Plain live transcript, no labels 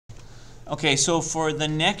Okay, so for the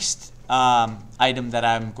next item that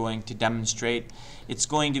I'm going to demonstrate, it's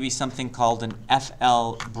going to be something called an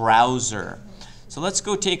FL browser. So let's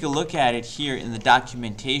go take a look at it here in the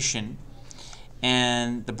documentation.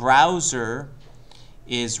 And the browser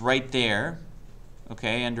is right there,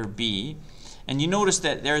 okay, under B. And you notice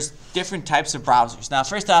that there's different types of browsers. Now,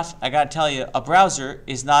 first off, I got to tell you, a browser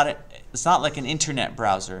is it's not like an internet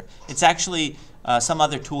browser. It's actually some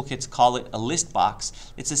other toolkits call it a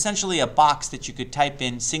listbox. It's essentially a box that you could type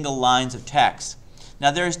in single lines of text. Now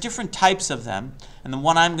there's different types of them, and the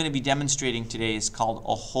one I'm going to be demonstrating today is called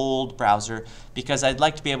a hold browser, because I'd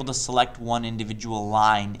like to be able to select one individual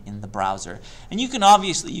line in the browser. And you can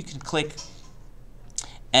click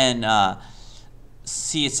and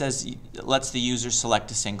see it says it lets the user select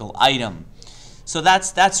a single item. So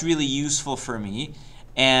that's really useful for me.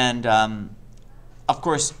 And of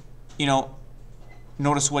course,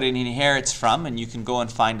 notice what it inherits from, and you can go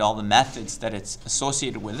and find all the methods that it's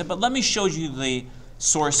associated with it. But let me show you the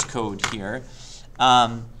source code here.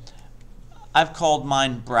 I've called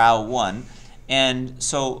mine brow1, and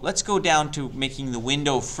so let's go down to making the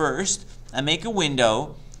window first. I make a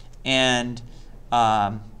window, and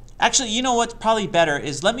actually, you know what's probably better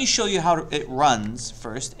is let me show you how it runs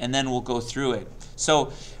first, and then we'll go through it.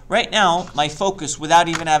 So right now, my focus, without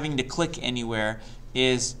even having to click anywhere,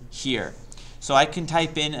 is here. So I can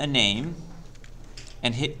type in a name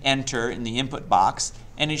and hit enter in the input box,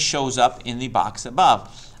 and it shows up in the box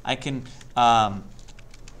above. I can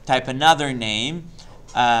type another name,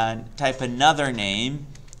 and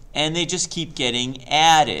they just keep getting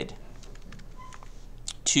added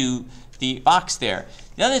to the box there.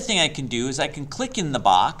 The other thing I can do is I can click in the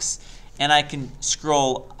box, and I can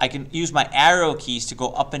scroll. I can use my arrow keys to go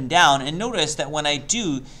up and down, and notice that when I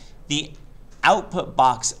do, the output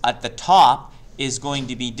box at the top is going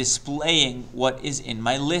to be displaying what is in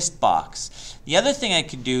my list box. The other thing I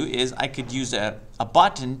could do is I could use a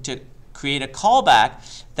button to create a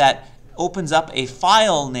callback that opens up a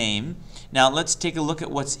file name. Now let's take a look at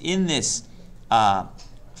what's in this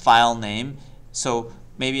file name. So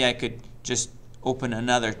maybe I could just open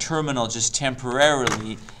another terminal just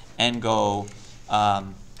temporarily and go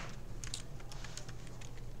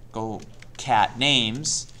cat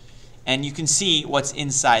names. And you can see what's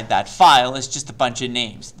inside that file is just a bunch of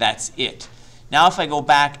names. That's it. Now if I go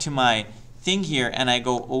back to my thing here and I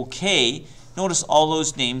go OK, notice all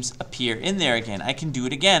those names appear in there again. I can do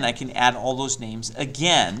it again. I can add all those names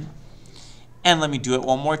again. And let me do it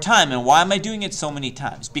one more time. And why am I doing it so many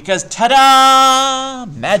times? Because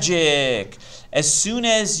ta-da! Magic! As soon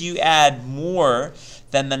as you add more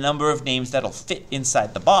than the number of names that'll fit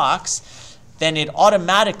inside the box, then it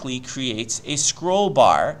automatically creates a scroll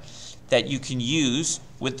bar that you can use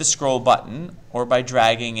with the scroll button or by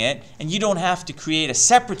dragging it. And you don't have to create a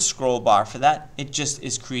separate scroll bar for that. It just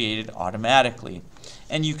is created automatically.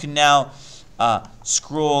 And you can now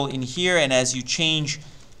scroll in here, and as you change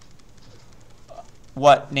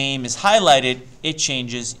what name is highlighted, it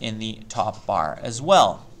changes in the top bar as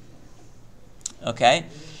well. Okay?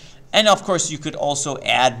 And of course, you could also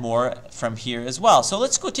add more from here as well. So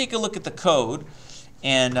let's go take a look at the code.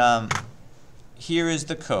 And here is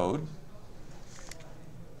the code.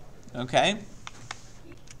 Okay?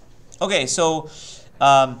 Okay, so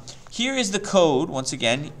here is the code. Once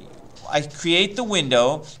again, I create the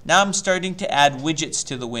window. Now I'm starting to add widgets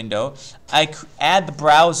to the window. I add the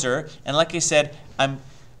browser, and like I said, I'm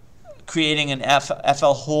creating an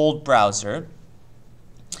FL hold browser.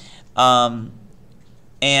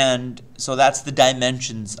 And so that's the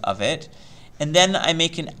dimensions of it. And then I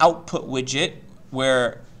make an output widget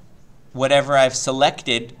where whatever I've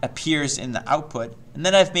selected appears in the output. And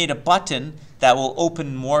then I've made a button that will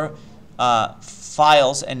open more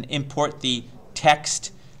files and import the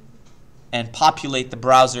text and populate the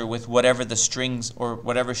browser with whatever the strings or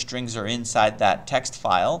whatever strings are inside that text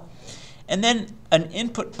file. And then an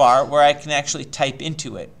input bar where I can actually type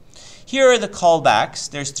into it. Here are the callbacks.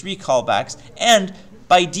 There's 3 callbacks. And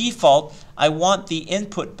by default, I want the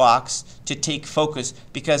input box to take focus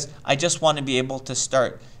because I just want to be able to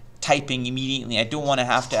start typing immediately. I don't want to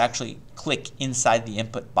have to actually click inside the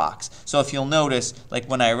input box. So if you'll notice, like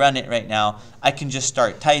when I run it right now, I can just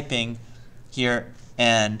start typing here,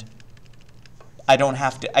 and I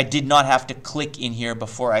did not have to click in here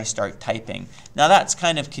before I start typing. Now that's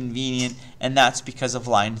kind of convenient, and that's because of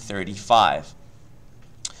line 35.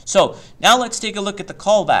 So now let's take a look at the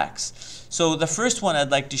callbacks. So the first one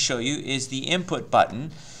I'd like to show you is the input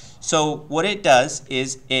button. So what it does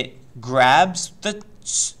is it grabs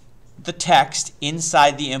the text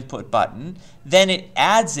inside the input button, then it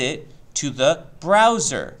adds it to the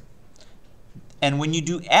browser. And when you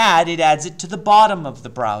do add, it adds it to the bottom of the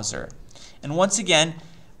browser. And once again,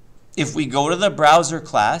 if we go to the browser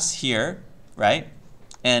class here, right,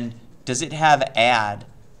 and does it have add?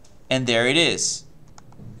 And there it is.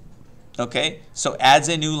 Okay, so adds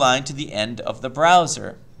a new line to the end of the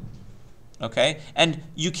browser. Okay, and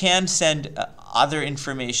you can send other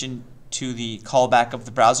information to the callback of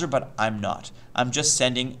the browser, but I'm not. I'm just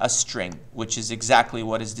sending a string, which is exactly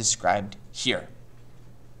what is described here.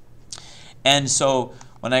 And so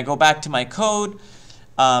when I go back to my code,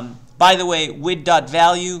 by the way,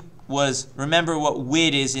 wid.value was, remember what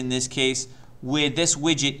wid is in this case. Wid, this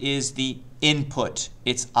widget is the input.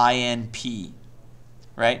 It's INP,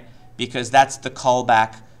 right? Because that's the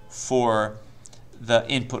callback for the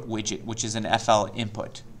input widget, which is an FL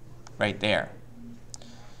input right there.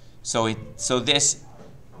 So this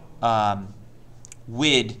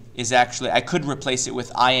wid is actually, I could replace it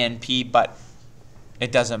with INP, but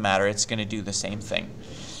it doesn't matter. It's going to do the same thing.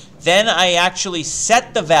 Then I actually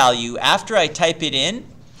set the value. After I type it in,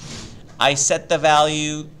 I set the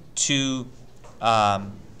value to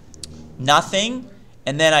nothing,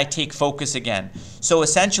 and then I take focus again. So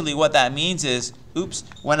essentially what that means is, oops,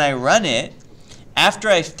 when I run it, after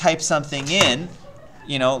I type something in,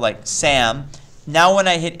 you know, like Sam, now when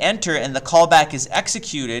I hit enter and the callback is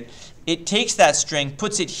executed, it takes that string,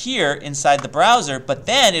 puts it here inside the browser, but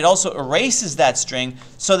then it also erases that string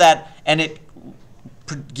so that, and it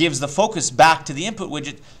gives the focus back to the input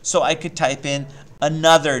widget, so I could type in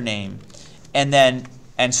another name, and then,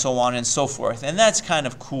 and so on and so forth. And that's kind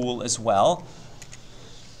of cool as well.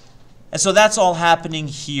 And so that's all happening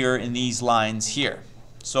here in these lines here.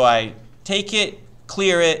 So I take it,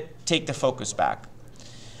 clear it, take the focus back.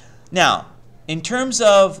 Now, in terms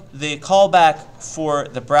of the callback for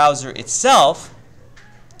the browser itself,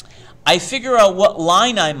 I figure out what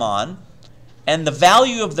line I'm on, and the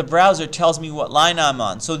value of the browser tells me what line I'm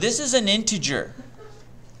on. So this is an integer,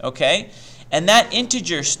 okay? And that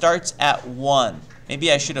integer starts at 1.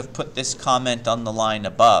 Maybe I should have put this comment on the line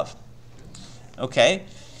above, okay?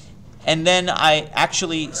 And then I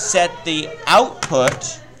actually set the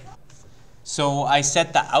output. So I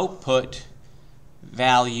set the output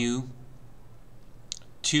value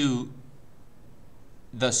to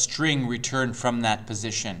the string returned from that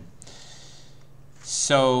position.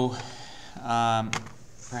 So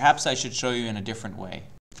perhaps I should show you in a different way.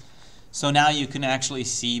 So now you can actually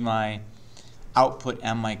see my output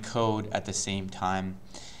and my code at the same time.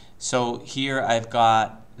 So here I've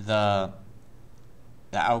got the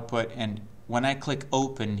output, and when I click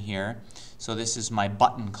open here, so this is my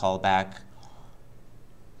button callback,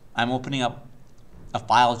 I'm opening up a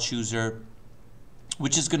file chooser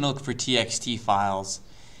which is going to look for txt files,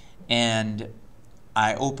 and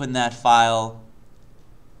I open that file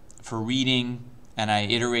for reading, and I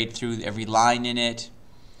iterate through every line in it,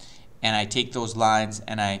 and I take those lines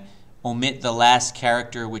and I omit the last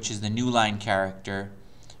character, which is the new line character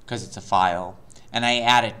because it's a file, and I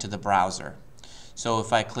add it to the browser. So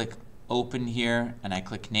if I click open here and I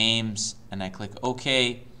click names and I click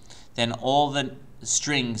OK, then all the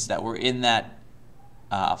strings that were in that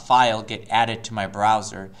file get added to my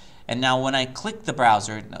browser. And now when I click the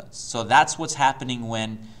browser, so that's what's happening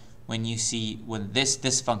when you see when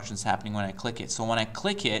this function is happening when I click it. So when I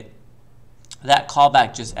click it, that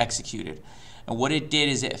callback just executed. And what it did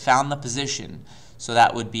is it found the position. So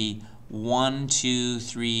that would be 1, 2,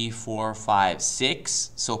 3, 4, 5,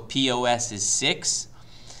 6. So POS is 6.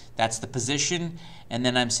 That's the position. And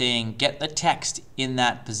then I'm saying get the text in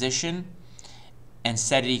that position and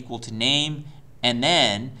set it equal to name, and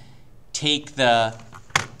then take that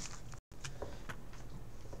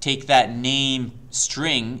name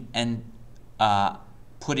string and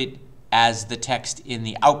put it as the text in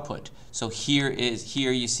the output. So here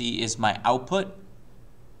you see is my output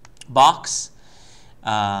box,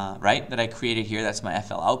 right, that I created here. That's my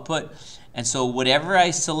FL output. And so whatever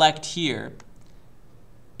I select here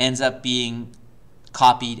ends up being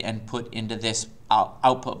copied and put into this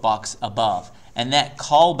output box above. And that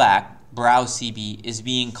callback browse CB is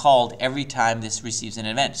being called every time this receives an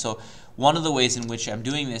event. So one of the ways in which I'm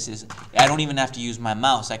doing this is I don't even have to use my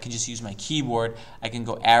mouse. I can just use my keyboard. I can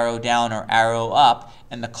go arrow down or arrow up,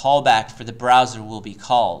 and the callback for the browser will be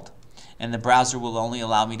called. And the browser will only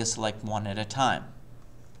allow me to select one at a time.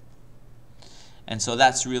 And so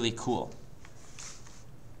that's really cool.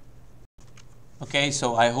 Okay,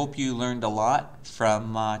 so I hope you learned a lot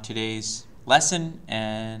from today's lesson,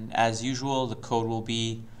 and as usual, the code will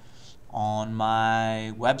be on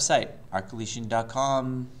my website,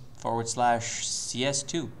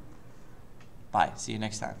 arcalician.com/CS2. Bye. See you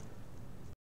next time.